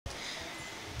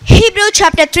Hebrews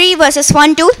chapter 3 verses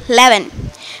 1 to 11.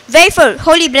 Wherefore,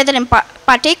 holy brethren,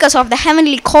 partakers of the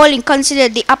heavenly calling, consider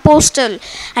the apostle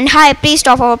and high priest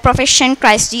of our profession,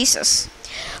 Christ Jesus,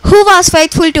 who was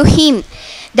faithful to him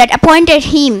that appointed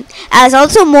him, as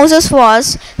also Moses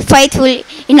was faithful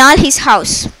in all his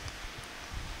house.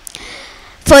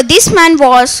 For this man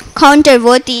was counted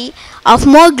worthy of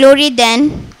more glory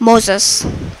than Moses,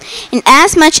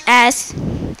 inasmuch as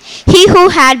he who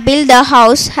had built the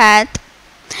house hath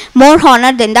more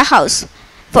honor than the house.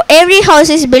 For every house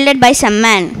is builded by some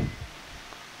man,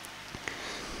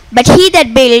 but he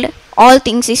that build all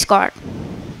things is God.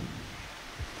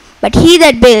 But he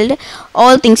that build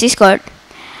all things is God.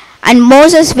 And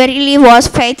Moses verily was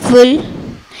faithful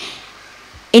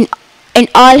in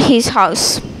all his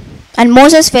house. And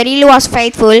Moses verily was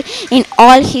faithful in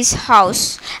all his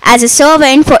house, as a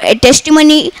servant for a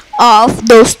testimony of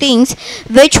those things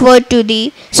which were to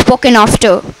be spoken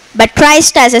after. But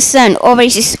Christ as a son over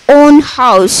his own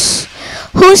house.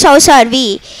 Whose house are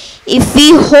we, if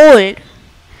we hold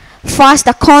fast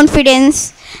the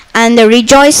confidence and the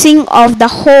rejoicing of the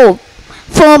hope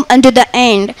firm unto the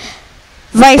end?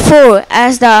 Wherefore,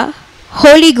 as the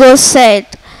Holy Ghost said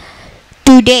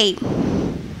today,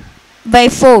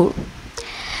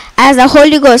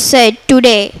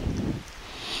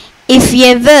 if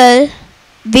ye will,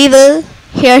 we will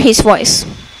hear his voice.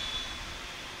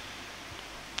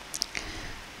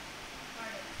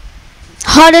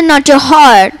 Harden not your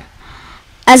heart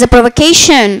as a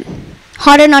provocation.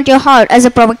 Harden not your heart as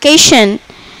a provocation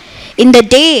in the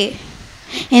day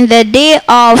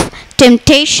of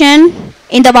temptation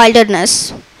in the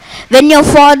wilderness, when your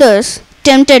fathers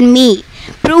tempted me,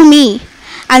 proved me,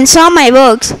 and saw my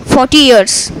works 40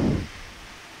 years.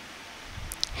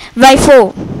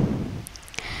 Wherefore,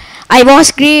 I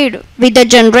was grieved with the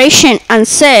generation and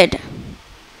said,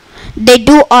 they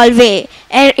do always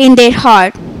err in their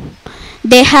heart.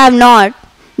 They have not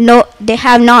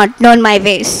known my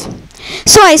ways.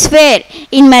 So I swear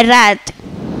in my wrath,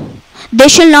 they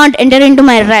shall not enter into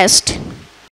my rest.